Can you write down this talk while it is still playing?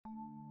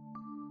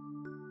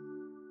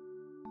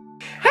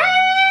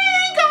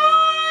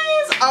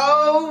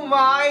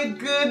my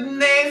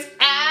goodness,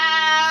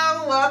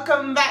 and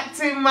welcome back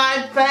to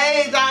my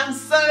page. I'm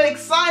so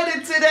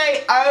excited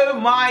today. Oh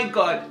my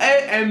god,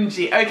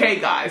 OMG.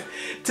 Okay guys,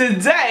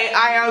 today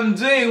I am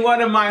doing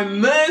one of my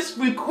most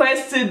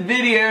requested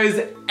videos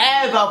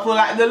ever. For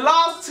like the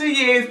last 2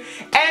 years,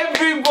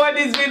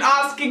 everybody's been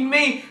asking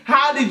me,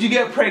 how did you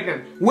get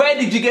pregnant? Where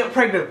did you get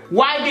pregnant?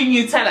 Why didn't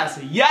you tell us?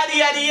 Yada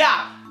yada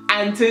yada.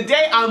 And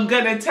today I'm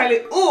gonna tell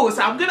it all.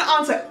 So I'm gonna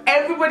answer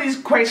everybody's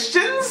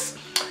questions.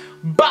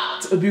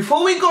 But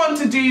before we go on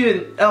to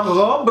do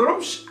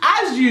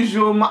as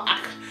usual,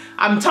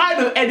 I'm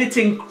tired of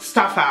editing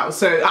stuff out,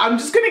 so I'm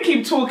just gonna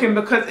keep talking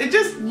because it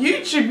just,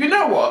 YouTube, you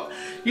know what?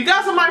 You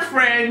guys are my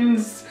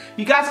friends.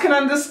 You guys can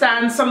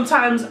understand.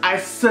 Sometimes I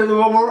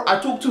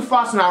talk too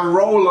fast and I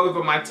roll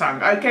over my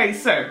tongue. Okay,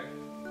 so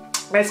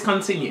let's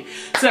continue.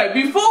 So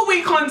before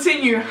we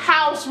continue,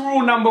 house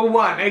rule number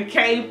 1,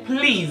 okay?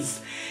 Please,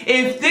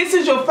 if this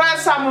is your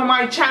first time on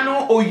my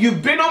channel or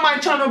you've been on my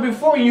channel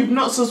before and you've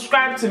not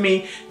subscribed to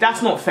me,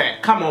 that's not fair.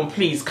 Come on,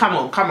 please. Come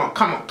on.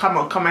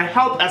 Come and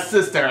help a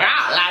sister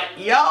out. Like,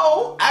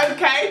 yo,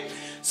 okay?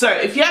 So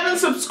if you haven't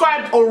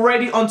subscribed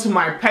already onto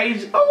my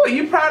page, oh, are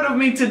you proud of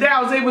me today?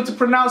 I was able to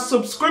pronounce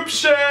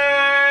subscriptions.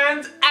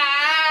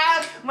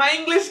 My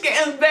English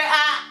getting better.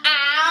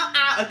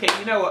 Okay,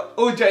 you know what?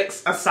 All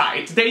jokes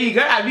aside. There you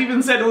go. I've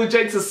even said all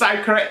jokes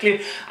aside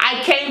correctly.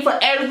 I came for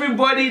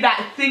everybody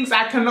that thinks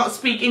I cannot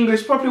speak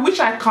English properly, which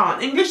I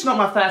can't. English is not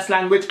my first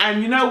language.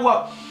 And you know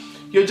what?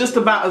 You're just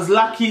about as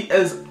lucky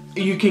as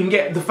you can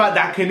get the fact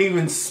that I can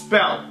even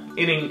spell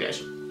in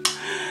English.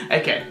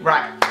 Okay,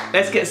 right.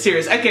 Let's get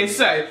serious. Okay,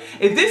 so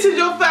if this is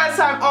your first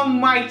time on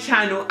my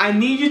channel, I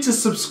need you to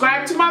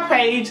subscribe to my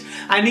page.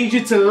 I need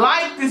you to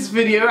like this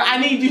video. I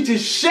need you to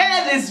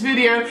share this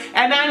video.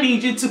 And I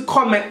need you to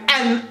comment.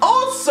 And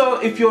also,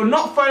 if you're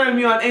not following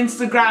me on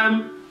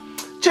Instagram,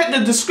 check the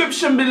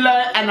description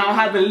below and I'll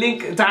have a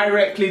link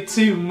directly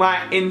to my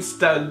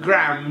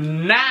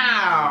Instagram.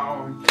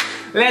 Now,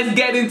 let's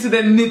get into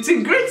the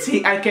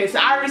nitty-gritty. Okay, so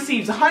I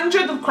received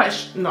hundreds of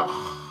questions. No.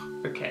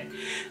 Okay,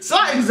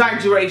 slight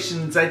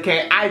exaggerations,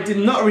 okay? I did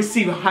not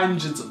receive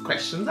hundreds of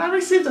questions. I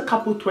received a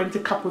couple 20,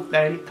 couple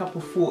 30,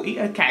 couple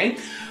 40, okay?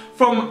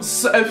 From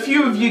a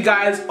few of you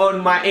guys on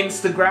my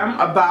Instagram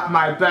about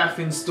my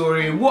birthing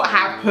story, what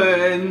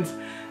happened,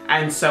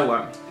 and so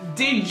on.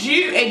 Did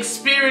you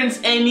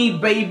experience any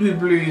baby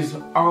blues?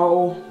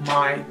 Oh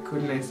my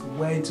goodness,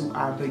 where do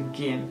I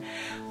begin?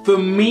 For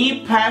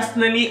me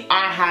personally,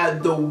 I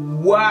had the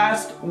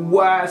worst,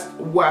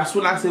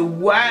 when I say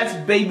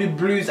worst baby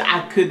blues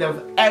I could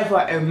have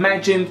ever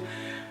imagined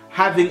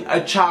having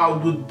a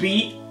child would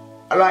be.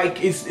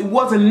 Like, it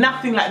wasn't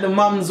nothing like the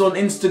mums on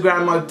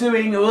Instagram are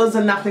doing. It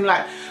wasn't nothing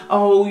like,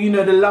 oh, you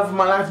know, the love of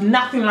my life.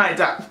 Nothing like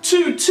that.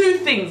 Two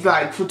things,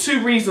 like, for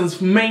 2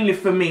 reasons, mainly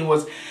for me,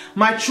 was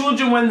my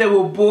children, when they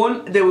were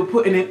born, they were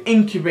put in an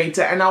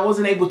incubator and I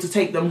wasn't able to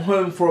take them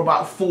home for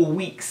about 4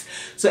 weeks.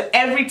 So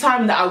every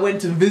time that I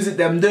went to visit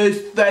them, those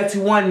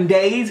 31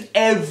 days,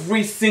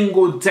 every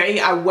single day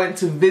I went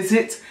to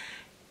visit,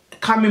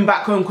 coming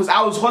back home, because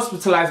I was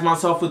hospitalized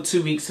myself for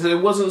 2 weeks, so it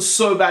wasn't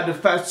so bad the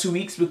first 2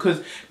 weeks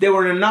because they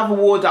were in another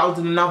ward, I was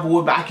in another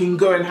ward, but I can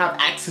go and have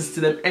access to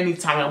them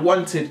anytime I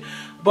wanted.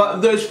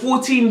 But those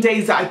 14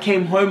 days that I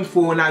came home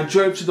for, when I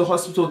drove to the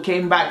hospital,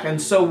 came back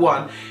and so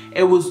on,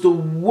 it was the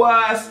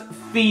worst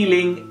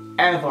feeling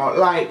ever.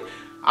 Like,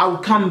 I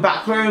would come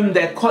back home,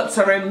 their cots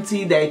are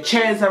empty, their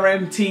chairs are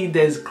empty,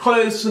 there's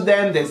clothes for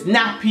them, there's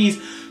nappies,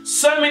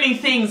 so many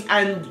things,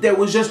 and there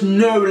was just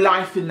no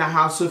life in the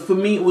house. So for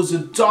me, it was the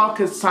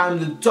darkest time,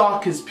 the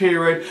darkest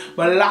period.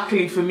 But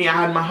luckily for me, I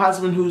had my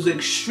husband who was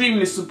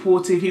extremely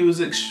supportive. He was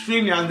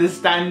extremely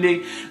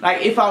understanding.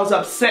 Like, if I was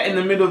upset in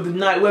the middle of the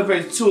night, whether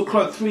it's 2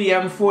 o'clock, 3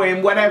 a.m, 4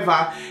 a.m,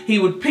 whatever, he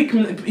would pick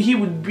me. He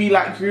would be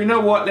like, you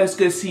know what? Let's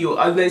go see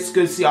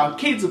our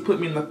kids. He'd put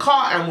me in the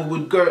car and we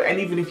would go.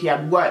 And even if he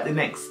had work the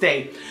next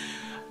day,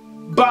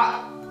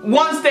 but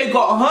once they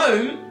got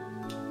home,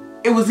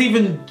 it was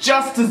even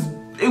just as.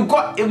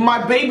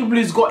 My baby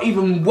blues got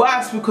even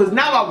worse because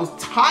now I was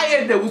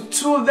tired. There was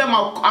 2 of them.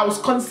 I was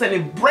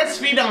constantly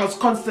breastfeeding. I was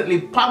constantly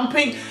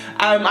pumping.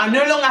 I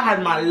no longer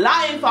had my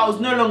life. I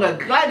was no longer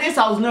Gladys.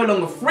 I was no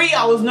longer free.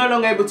 I was no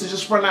longer able to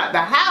just run out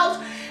the house.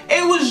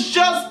 It was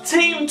just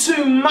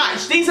too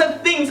much. These are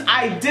things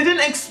I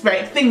didn't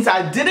expect, things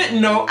I didn't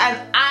know, and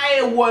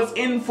I was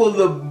in for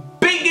the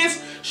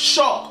biggest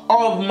shock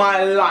of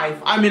my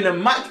life. I'm in a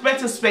much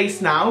better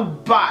space now,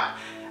 but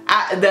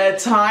at the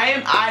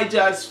time, I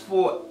just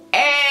thought,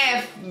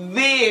 F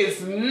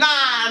this,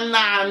 nah.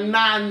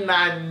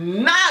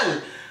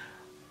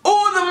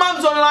 All the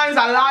mums online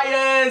are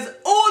liars.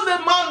 All the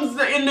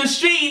mums in the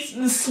streets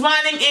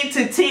smiling ear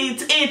to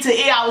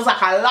ear. I was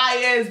like, are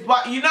liars.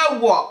 But you know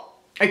what?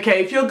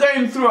 Okay, if you're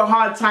going through a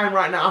hard time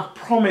right now, I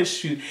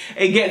promise you,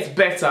 it gets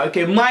better.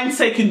 Okay, mine's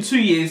taken 2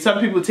 years. Some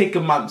people take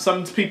a month.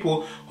 Some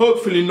people,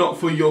 hopefully not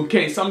for your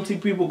case. Some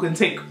people can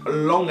take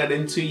longer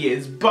than 2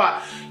 years.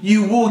 But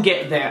you will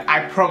get there,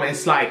 I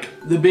promise. Like,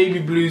 the baby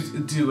blues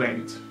do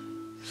end.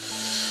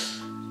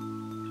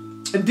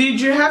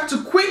 Did you have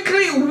to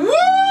quickly, woo,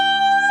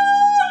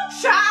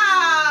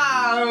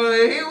 child,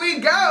 here we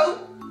go.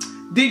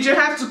 Did you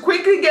have to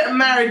quickly get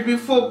married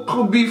before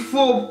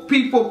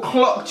people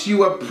clocked you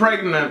were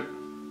pregnant?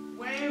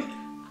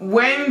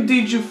 When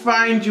did you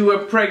find you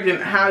were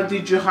pregnant? How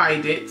did you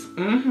hide it?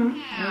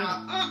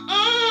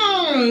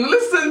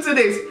 Listen to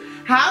this.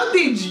 How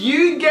did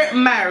you get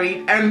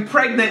married and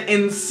pregnant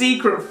in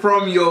secret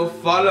from your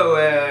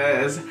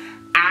followers?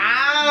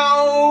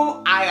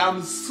 Ow! I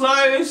am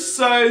so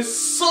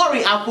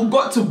sorry. I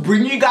forgot to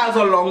bring you guys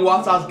along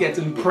whilst I was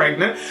getting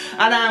pregnant,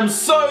 and I am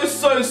so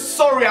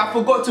sorry I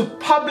forgot to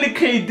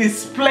publicly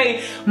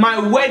display my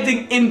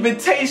wedding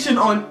invitation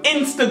on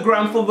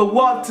Instagram for the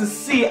world to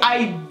see.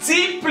 I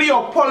deeply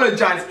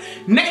apologize.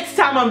 Next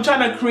time I'm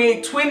trying to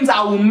create twins,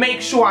 I will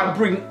make sure I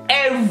bring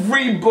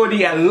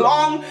everybody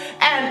along,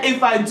 and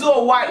if I do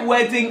a white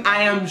wedding,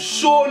 I am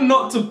sure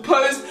not to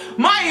post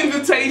my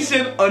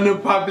invitation on a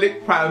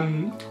public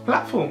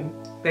platform.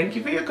 Thank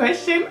you for your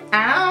question.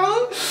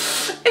 Ow.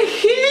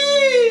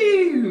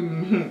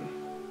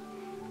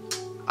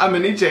 I'm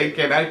only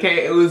joking,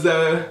 okay? It was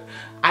I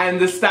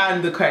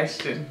understand the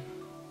question.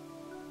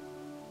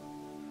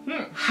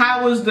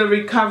 How was the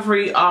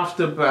recovery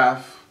after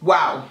birth?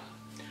 Wow.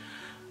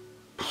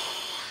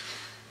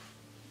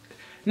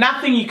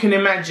 Nothing you can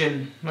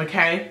imagine,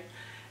 okay?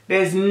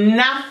 There's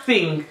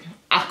nothing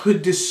I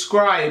could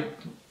describe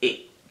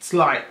it's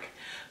like.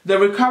 The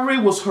recovery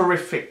was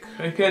horrific,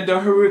 okay? The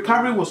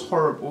recovery was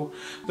horrible.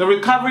 The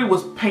recovery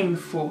was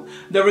painful.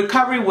 The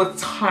recovery was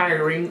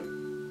tiring.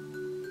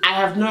 I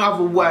have no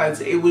other words.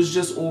 It was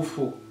just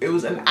awful. It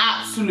was an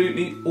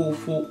absolutely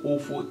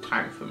awful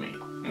time for me,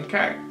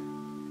 okay?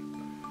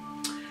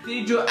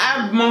 Did your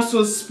ab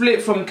muscles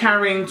split from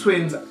carrying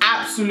twins?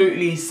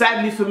 Absolutely.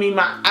 Sadly for me,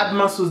 my ab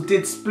muscles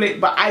did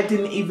split, but I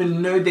didn't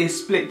even know they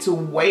split till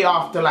way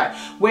after I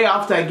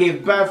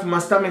gave birth. My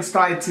stomach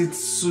started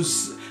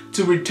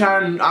to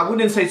return, I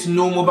wouldn't say to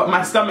normal, but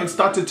my stomach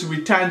started to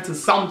return to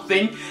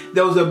something.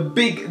 There was a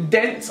big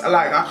dent,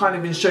 like I can't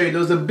even show you,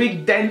 there was a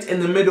big dent in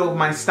the middle of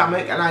my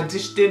stomach, and I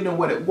just didn't know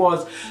what it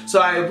was.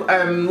 So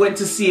I went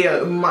to see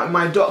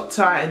my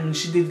doctor, and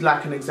she did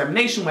like an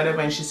examination,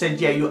 whatever, and she said,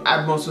 yeah, your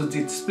ab muscles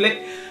did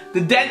split. The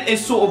dent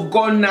is sort of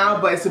gone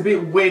now, but it's a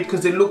bit weird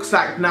because it looks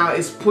like now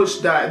it's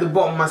pushed that the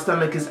bottom of my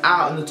stomach is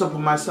out and the top of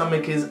my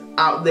stomach is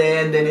out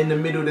there, and then in the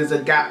middle there's a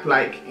gap,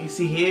 like you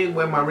see here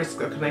where my wrists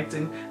are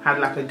connecting, had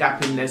like a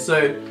gap in there.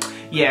 So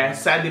yeah,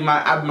 sadly my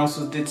ab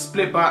muscles did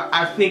split, but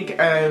I think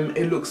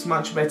it looks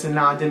much better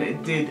now than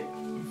it did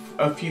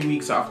a few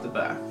weeks after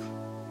birth.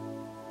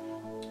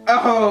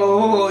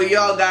 Oh,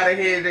 y'all gotta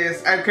hear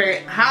this.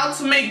 Okay, how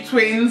to make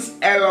twins,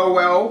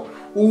 LOL.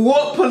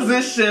 What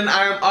position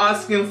I am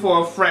asking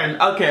for a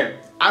friend? Okay,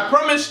 I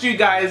promised you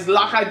guys,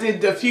 like I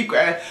did a few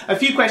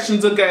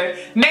questions ago,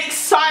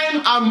 next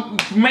time I'm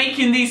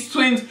making these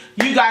twins,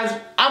 you guys,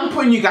 I'm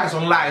putting you guys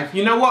on live.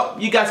 You know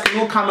what? You guys can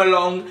all come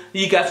along.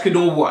 You guys can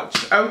all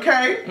watch.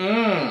 Okay?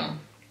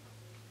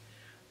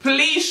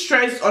 Please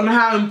stress on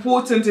how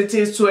important it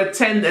is to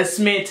attend a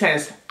smear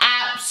test.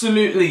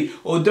 Absolutely.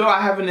 Although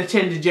I haven't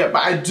attended yet,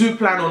 but I do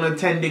plan on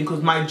attending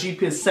because my GP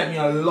has sent me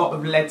a lot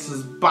of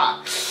letters,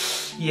 but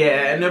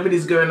yeah,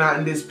 nobody's going out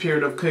in this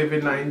period of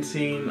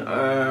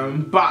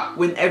COVID-19, but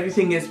when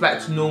everything gets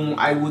back to normal,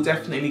 I will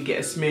definitely get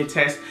a smear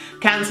test.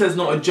 Cancer is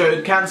not a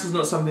joke. Cancer is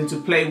not something to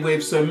play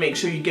with, so make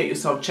sure you get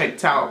yourself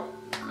checked out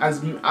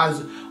as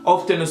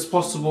often as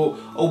possible,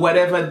 or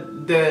whatever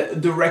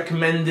the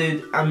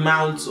recommended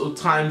amount or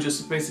times you're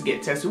supposed to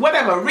get tested.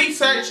 Whatever,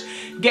 research,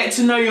 get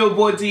to know your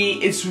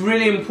body. It's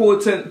really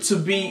important to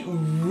be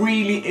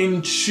really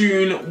in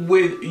tune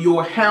with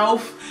your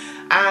health,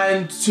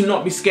 and to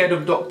not be scared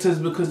of doctors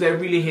because they're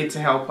really here to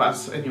help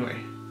us. Anyway,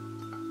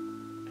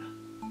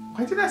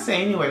 why did I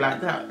say anyway like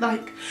that?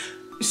 Like,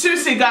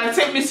 seriously guys,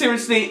 take me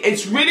seriously.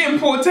 It's really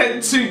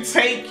important to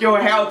take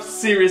your health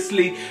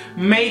seriously.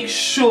 Make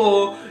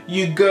sure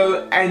you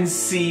go and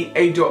see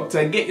a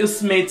doctor. Get your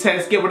smear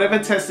test, get whatever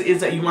test it is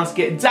that you must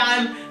get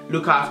done.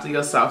 Look after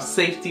yourself.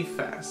 Safety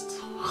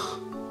first.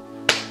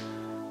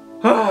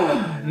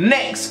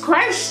 Next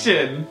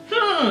question.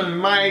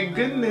 My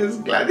goodness,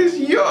 Gladys,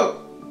 you.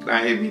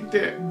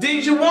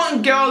 Did you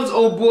want girls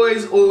or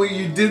boys, or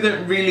you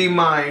didn't really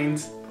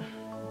mind?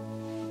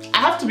 I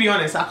have to be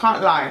honest, I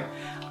can't lie.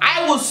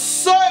 I was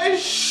so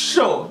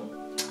sure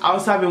I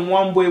was having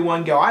one boy,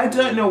 one girl. I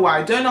don't know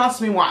why. Don't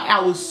ask me why. I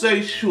was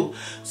so sure.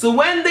 So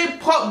when they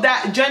popped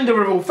that gender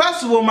reveal,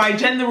 first of all, my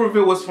gender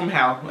reveal was from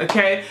hell,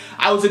 okay?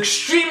 I was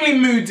extremely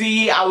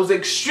moody. I was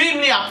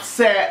extremely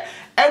upset.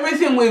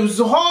 Everything was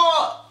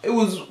hot. It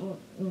was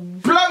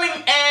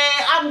blowing air.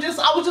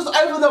 I was just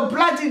over the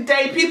bloody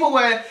day. People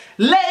were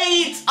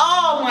late.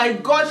 Oh my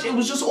gosh, it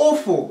was just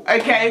awful,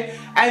 okay?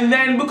 And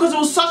then because it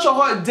was such a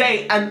hot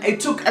day and it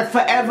took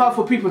forever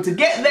for people to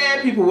get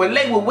there, people were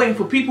late, we're waiting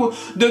for people.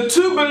 The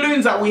two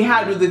balloons that we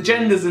had with the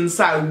genders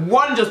inside,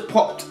 one just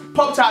popped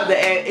out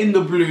the air in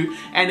the blue,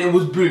 and it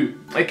was blue,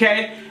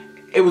 okay?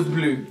 it was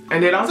blue.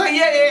 And then I was like,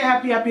 yeah,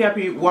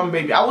 happy, one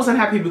baby. I wasn't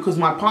happy because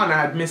my partner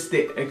had missed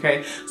it,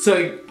 okay?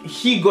 So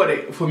he got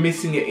it for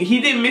missing it.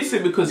 He didn't miss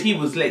it because he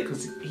was late,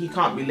 because he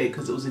can't be late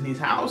because it was in his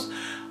house.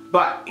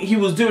 But he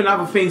was doing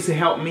other things to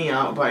help me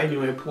out. But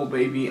anyway, poor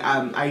baby,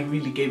 I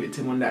really gave it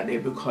to him on that day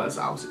because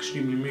I was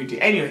extremely moody.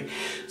 Anyway,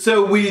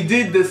 so we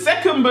did the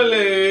second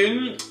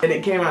balloon and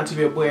it came out to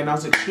be a boy, and I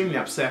was extremely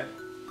upset.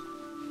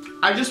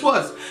 I just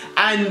was.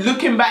 And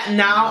looking back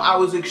now, I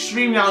was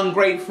extremely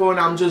ungrateful, and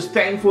I'm just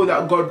thankful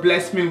that God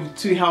blessed me with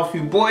 2 healthy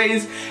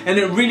boys. And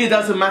it really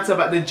doesn't matter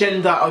about the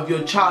gender of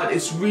your child.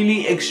 It's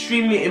really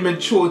extremely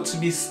immature to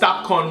be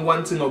stuck on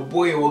wanting a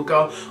boy or a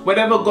girl.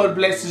 Whatever God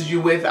blesses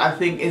you with, I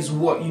think is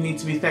what you need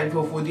to be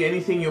thankful for. The only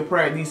thing your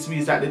prayer needs to be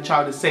is that the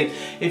child is safe.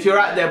 If you're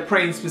out there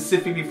praying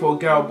specifically for a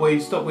girl or boy,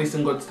 stop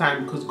wasting God's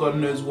time, because God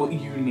knows what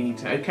you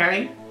need,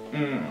 okay?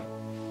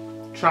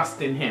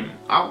 Trust in Him,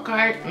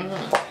 okay?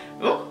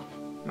 Oh.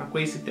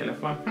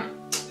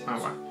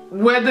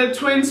 Were the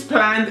twins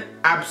planned?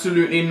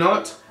 Absolutely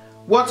not.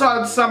 What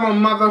are some of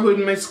motherhood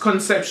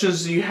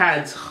misconceptions you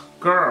had?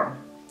 Girl,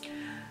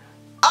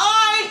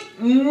 I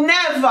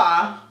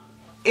never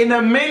in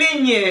a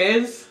million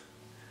years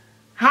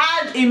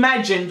had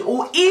imagined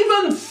or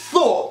even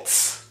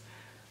thought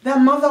that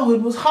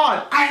motherhood was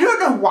hard. I don't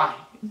know why.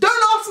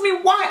 Don't ask me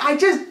why. I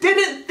just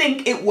didn't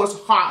think it was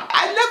hard.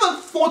 I never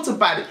thought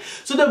about it.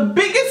 So the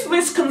biggest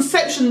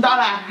misconception that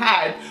I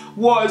had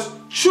was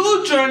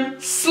children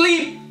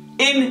sleep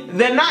in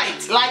the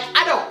night like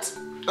adults.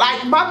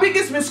 Like, my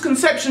biggest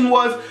misconception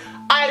was,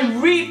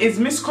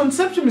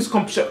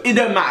 misconception, it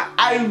don't matter.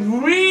 I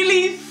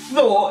really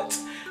thought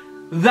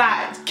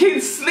that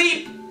kids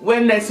sleep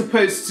when they're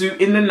supposed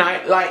to in the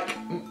night like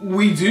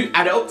we do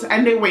adults,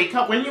 and they wake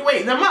up when you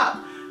wake them up.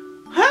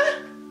 Huh?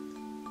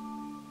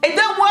 It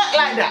don't work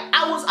like that.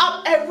 I was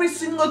up every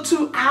single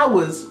 2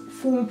 hours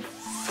for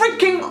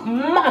freaking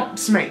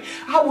months, mate.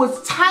 I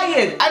was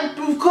tired,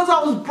 and because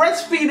I was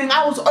breastfeeding,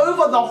 I was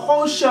over the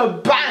whole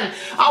shebang.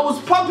 I was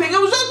pumping. It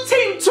was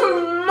just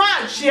too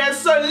much, yeah?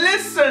 So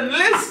listen.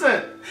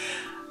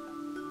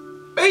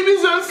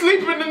 Babies don't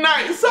sleep in the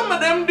night. Some of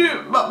them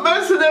do, but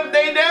most of them,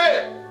 they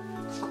don't.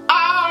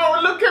 Oh,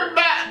 looking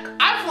back,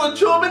 I feel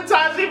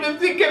traumatized even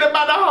thinking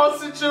about the whole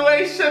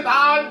situation.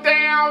 Oh,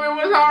 damn, it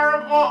was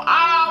horrible.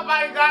 Oh,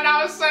 my God,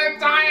 I was so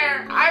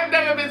tired. I've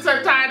never been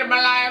so tired in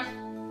my life.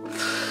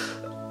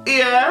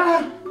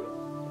 Yeah.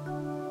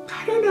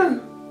 I don't know.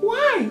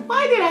 Why?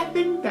 Why did I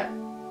think that?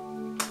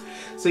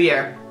 So,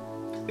 yeah,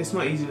 it's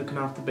not easy looking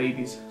after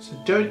babies. So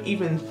don't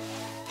even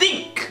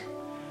think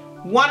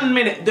 1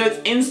 minute those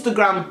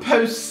Instagram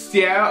posts,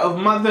 yeah, of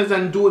mothers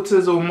and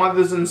daughters or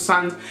mothers and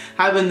sons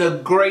having the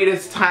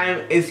greatest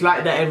time. It's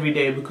like that every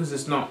day, because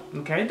it's not,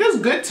 okay? There's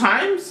good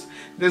times,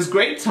 there's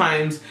great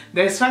times,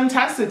 there's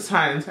fantastic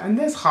times, and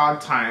there's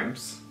hard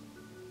times.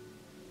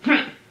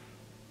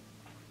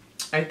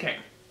 Okay.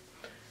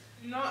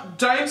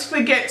 Don't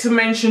forget to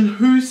mention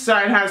whose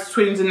side has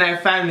twins in their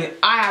family.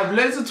 I have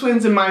loads of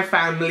twins in my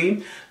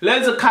family,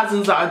 loads of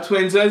cousins that are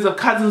twins, loads of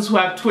cousins who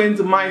have twins.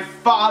 My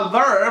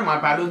father, my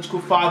biological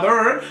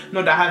father,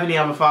 not that I have any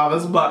other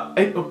fathers, but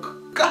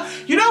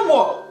you know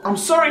what? I'm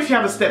sorry if you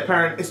have a step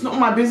parent. It's not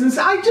my business.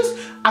 I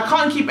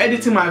can't keep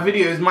editing my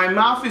videos. My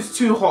mouth is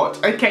too hot.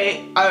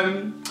 Okay,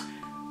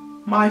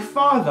 my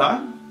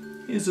father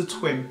is a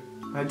twin.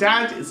 My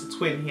dad is a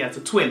twin. He has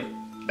a twin.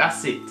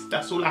 That's it.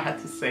 That's all I had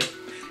to say.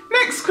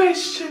 Next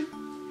question.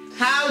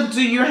 How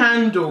do you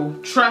handle,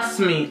 trust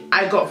me,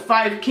 I got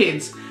 5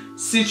 kids,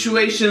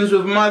 situations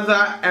with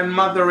mother and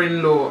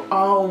mother-in-law?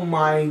 Oh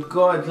my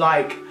God,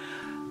 like,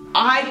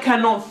 I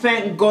cannot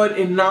thank God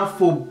enough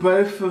for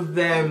both of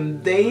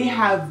them. They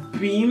have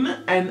been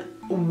and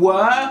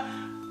were,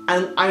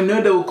 and I know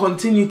they will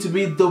continue to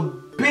be, the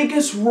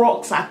biggest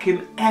rocks I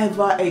can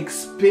ever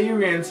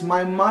experience.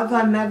 My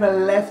mother never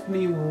left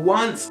me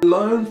once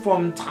alone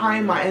from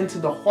time I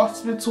entered the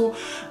hospital.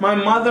 My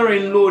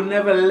mother-in-law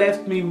never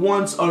left me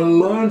once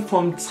alone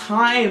from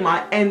time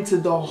I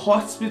entered the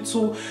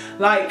hospital.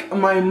 Like,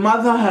 my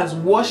mother has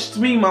washed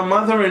me, my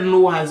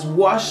mother-in-law has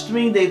washed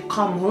me, they've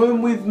come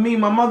home with me.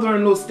 My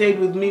mother-in-law stayed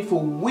with me for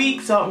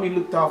weeks, helped me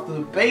look after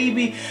the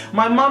baby.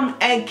 My mum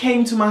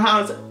came to my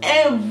house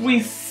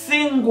every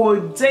single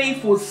day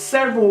for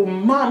several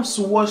months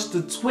to watch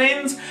the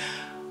twins,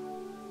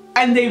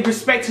 and they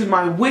respected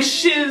my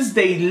wishes,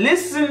 they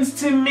listened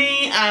to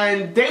me,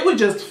 and they were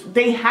just,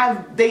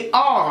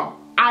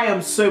 I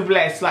am so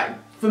blessed. Like,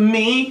 for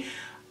me,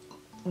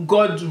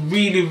 God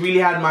really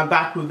had my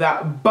back with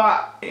that.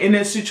 But in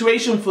a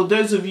situation, for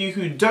those of you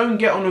who don't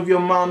get on with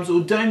your moms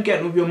or don't get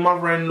on with your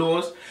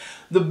mother-in-laws,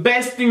 the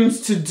best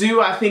things to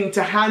do, I think,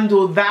 to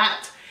handle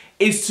that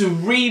is to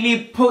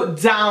really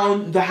put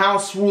down the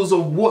house rules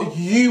of what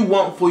you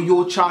want for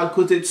your child,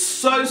 because it's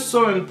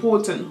so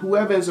important.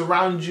 Whoever is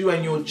around you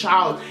and your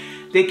child,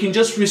 they can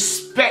just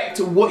respect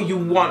what you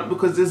want,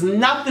 because there's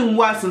nothing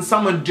worse than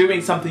someone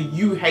doing something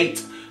you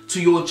hate to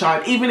your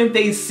child. Even if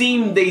they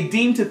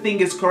deem to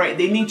think it's correct,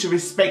 they need to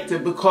respect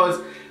it,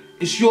 because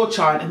it's your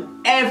child,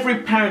 and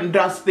every parent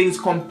does things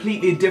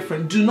completely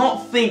different. Do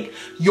not think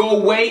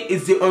your way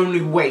is the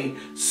only way.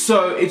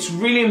 So it's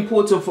really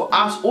important for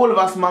us, all of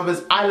us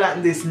mothers, I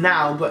learned this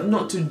now, but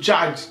not to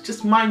judge.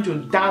 Just mind your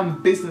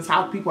damn business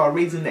how people are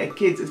raising their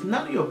kids. It's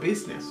none of your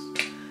business.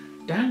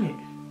 Damn it.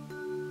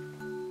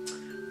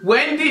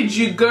 When did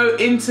you go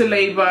into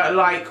labor?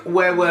 Like,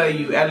 where were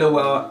you?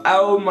 LOL.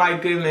 Oh my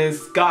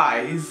goodness,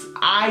 guys.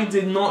 I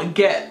did not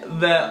get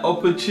the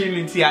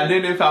opportunity. I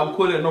don't know if I'll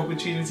call it an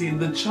opportunity,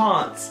 the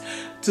chance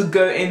to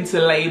go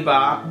into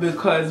labor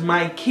because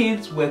my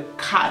kids were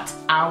cut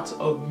out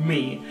of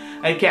me.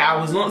 Okay, I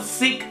was not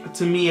sick,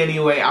 to me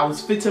anyway. I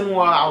was fit and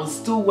well. I was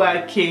still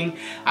working.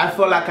 I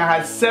felt like I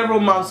had several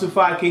months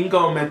before I can go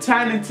on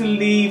maternity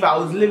leave. I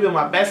was living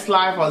my best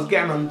life. I was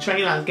getting on the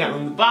train. I was getting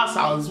on the bus.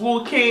 I was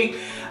walking.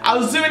 I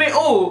was doing it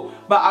all.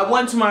 But I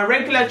went to my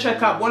regular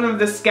checkup, one of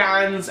the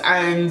scans,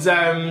 and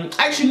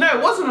actually no,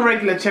 it wasn't a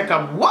regular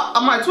checkup. What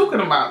am I talking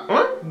about?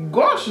 Huh?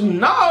 Gosh,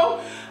 no.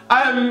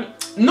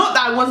 Not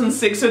that I wasn't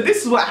sick. So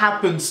this is what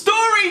happened.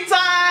 Story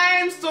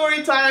time,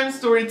 story time,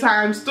 story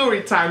time,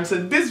 story time. So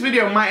this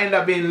video might end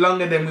up being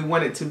longer than we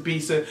want it to be.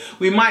 So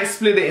we might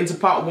split it into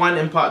part 1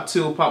 and part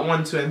 2, or part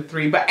 1, 2, and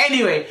 3. But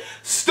anyway,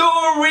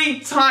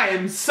 story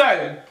time. So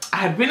I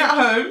had been at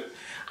home.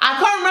 I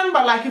can't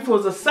remember like if it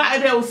was a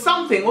Saturday or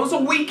something. It was a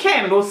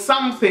weekend or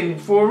something.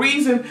 For a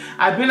reason,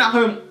 I'd been at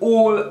home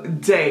all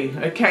day,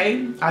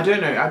 okay? I don't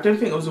know. I don't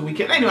think it was a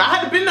weekend. Anyway, I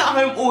had been at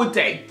home all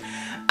day.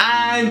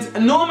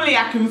 And normally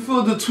I can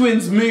feel the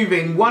twins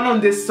moving. One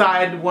on this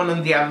side, one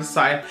on the other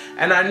side.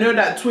 And I know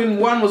that twin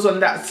 1 was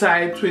on that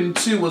side, twin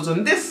 2 was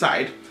on this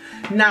side.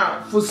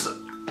 Now,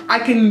 I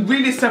can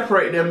really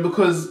separate them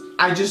because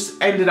I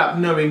just ended up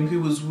knowing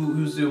who's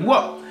doing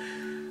what.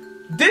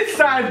 This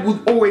side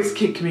would always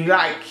kick me,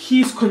 like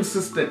he's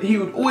consistent. He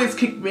would always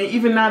kick me,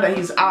 even now that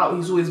he's out,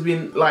 he's always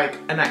been like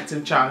an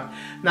active child.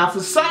 Now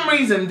for some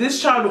reason,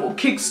 this child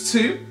kicks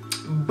too,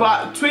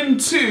 but twin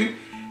 2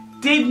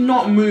 did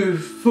not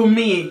move for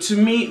me, to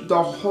me,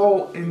 the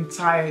whole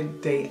entire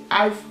day.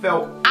 I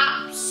felt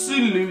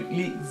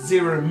absolutely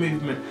zero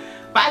movement.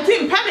 But I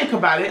didn't panic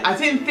about it. I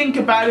didn't think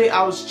about it.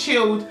 I was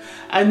chilled.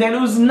 And then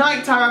it was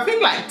nighttime, I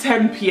think like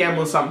 10 p.m.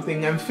 or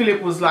something. And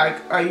Philip was like,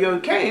 are you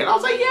okay? And I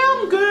was like, yeah,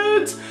 I'm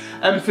good.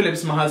 And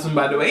Philip's my husband,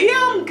 by the way.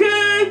 Yeah, I'm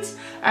good.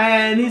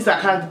 And he's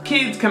like,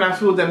 kids, can I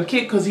feel them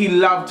kick? Because he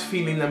loved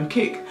feeling them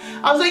kick.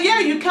 I was like, yeah,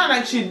 you can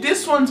actually.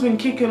 This one's been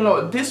kicking a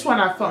lot. This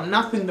one, I felt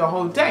nothing the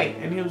whole day.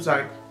 And he was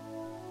like,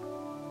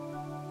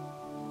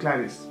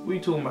 Gladys, what are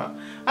you talking about?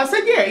 I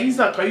said, yeah. He's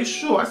like, are you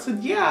sure? I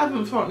said, yeah, I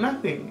haven't felt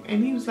nothing.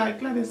 And he was like,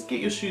 Gladys, get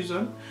your shoes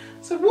on.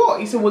 I said, what?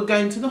 He said, we're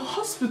going to the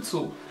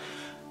hospital.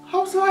 I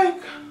was like,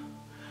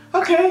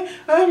 okay,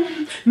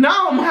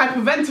 now I'm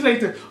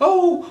hyperventilating.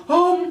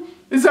 Oh,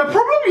 is there a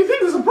problem? You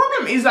think there's a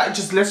problem? He's like,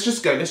 let's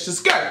just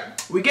go.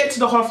 We get to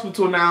the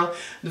hospital now.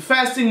 The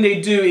first thing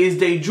they do is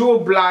they draw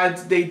blood.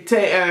 They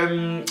take,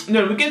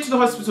 no, we get to the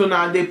hospital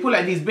now. They put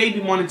like these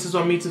baby monitors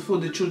on me to feel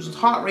the children's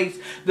heart rates.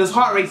 There's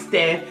heart rates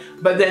there,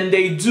 but then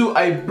they do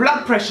a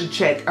blood pressure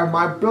check, and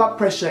my blood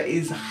pressure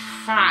is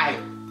high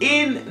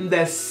in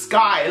the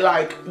sky.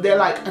 Like, they're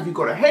like, have you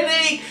got a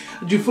headache?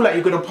 Do you feel like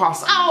you're gonna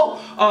pass out?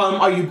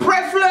 Are you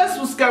breathless?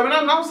 What's going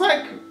on? And I was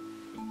like,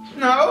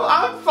 no,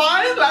 I'm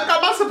fine. Like,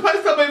 am I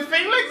supposed to be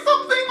feeling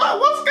something? Like,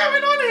 what's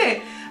going on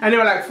here? And they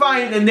were like,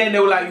 fine. And then they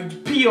were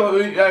like, pee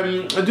or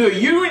do a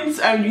urine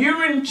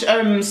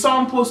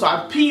sample. So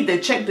I peed, they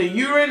checked the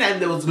urine,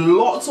 and there was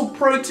lots of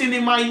protein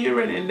in my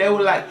urine. And they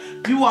were like,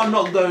 you are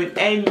not going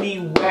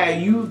anywhere.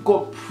 You've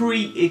got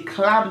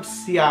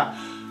pre-eclampsia.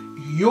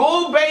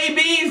 Your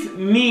babies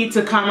need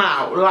to come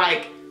out,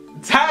 like,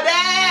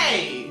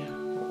 today.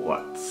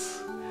 What?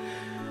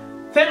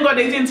 Thank God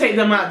they didn't take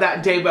them out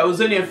that day, but it was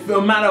only a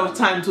matter of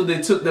time till they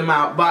took them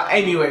out. But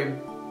anyway,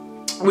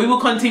 we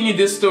will continue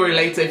this story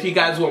later if you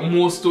guys want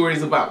more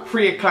stories about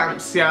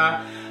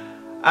pre-eclampsia.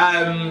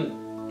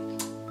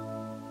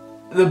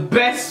 The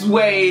best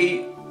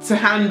way to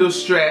handle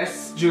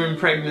stress during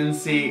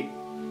pregnancy,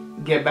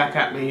 get back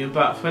at me.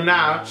 But for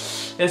now,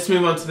 let's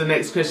move on to the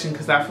next question,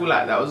 because I feel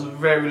like that was a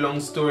very long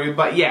story.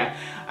 But yeah,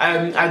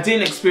 I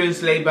didn't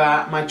experience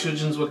labor. My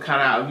children were cut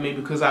out of me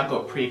because I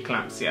got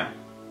pre-eclampsia.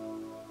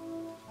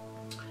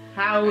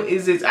 How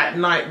is it at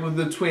night with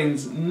the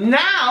twins?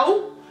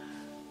 Now,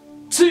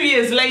 2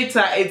 years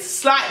later, it's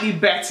slightly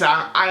better.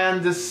 I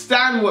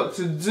understand what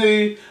to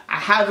do. I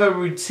have a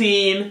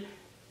routine.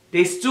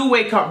 They still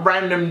wake up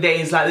random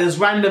days. Like, there's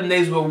random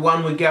days where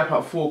one would get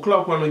up at 4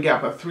 o'clock, one would get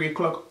up at 3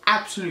 o'clock.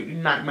 Absolutely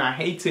nightmare. I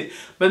hate it.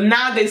 But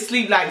now they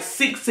sleep like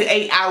 6 to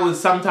 8 hours.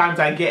 Sometimes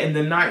I get in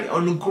the night.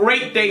 On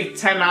great days,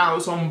 10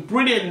 hours. On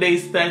brilliant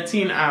days,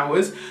 13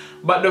 hours.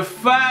 But the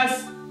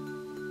first,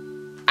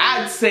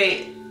 I'd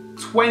say,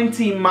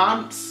 20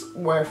 months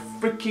were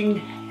freaking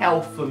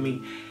hell for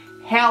me.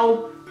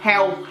 Hell.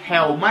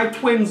 My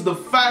twins, the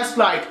first,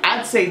 like,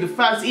 I'd say the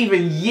first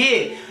even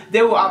year,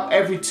 they were up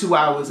every 2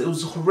 hours. It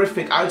was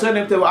horrific. I don't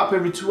know if they were up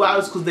every 2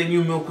 hours because they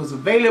knew milk was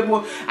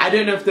available. I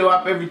don't know if they were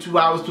up every 2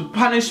 hours to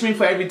punish me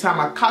for every time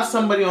I cussed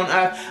somebody on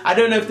earth. I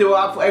don't know if they were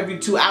up for every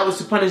 2 hours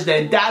to punish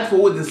their dad for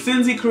all the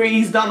sins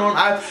he's done on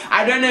earth.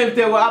 I don't know if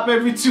they were up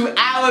every 2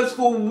 hours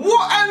for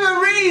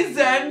whatever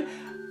reason.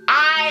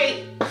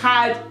 I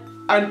had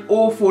an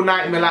awful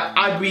nightmare.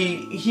 Like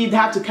he'd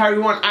have to carry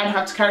one, I'd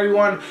have to carry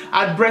one,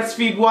 I'd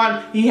breastfeed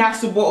one, he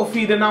has to bottle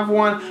feed another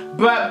one,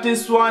 burp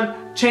this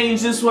one,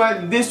 change this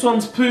one, this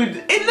one's pooed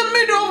in the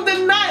middle of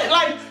the night,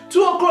 like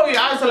 2 o'clock, your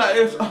eyes are like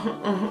this.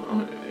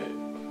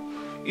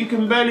 You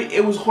can barely,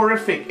 it was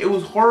horrific, it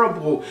was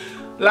horrible.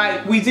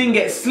 Like, we didn't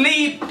get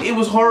sleep, it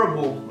was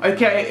horrible,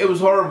 okay, it was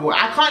horrible.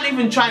 I can't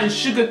even try and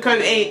sugarcoat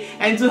it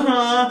and do,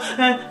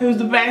 it was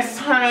the best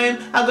time,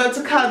 I got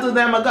to cuddle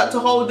them, I got to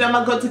hold them,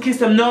 I got to kiss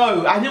them.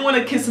 No, I didn't want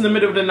to kiss in the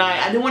middle of the night,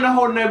 I didn't want to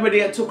hold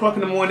nobody at 2 o'clock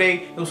in the morning.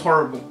 It was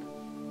horrible.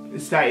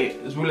 It's that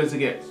it, as real as it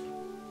gets,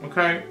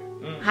 okay?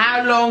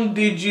 How long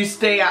did you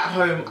stay at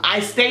home? I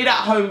stayed at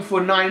home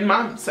for 9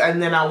 months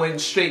and then I went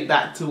straight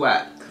back to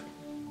work.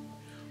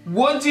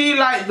 What do you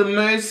like the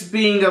most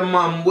being a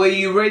mum? Were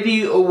you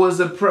ready or was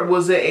it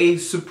a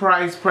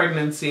surprise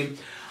pregnancy?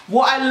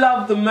 What I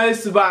love the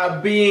most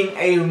about being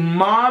a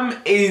mum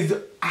is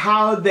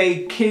how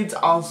their kids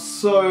are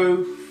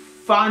so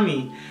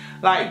funny.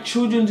 Like,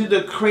 children do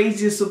the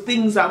craziest of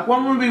things. Like,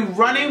 one will be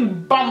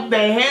running, bump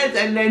their head,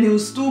 and then he'll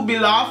still be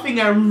laughing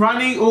and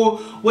running. Or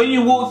when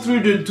you walk through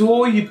the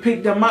door, you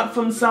pick them up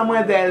from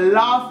somewhere, they're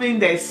laughing,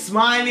 they're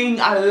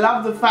smiling. I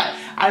love the fact,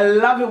 I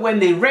love it when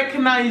they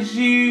recognize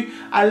you.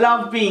 I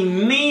love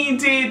being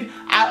needed.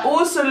 I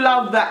also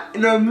love that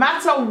no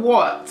matter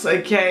what,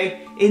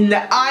 okay, in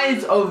the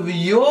eyes of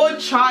your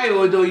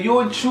child or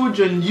your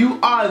children, you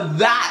are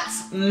that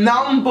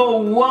number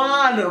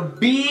one,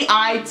 B-I-T-C-H,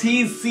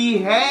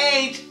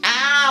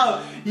 ow,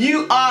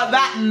 you are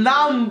that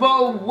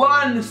number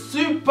one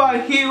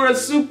superhero,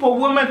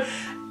 superwoman.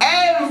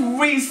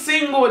 Every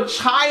single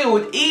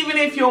child, even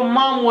if your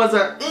mom was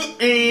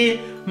a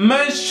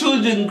most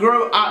children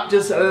grow up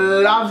just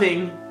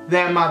loving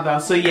their mother.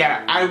 So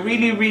yeah, I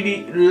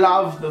really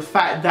love the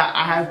fact that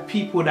I have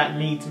people that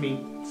need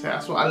me. So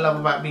that's what I love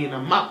about being a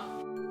mom.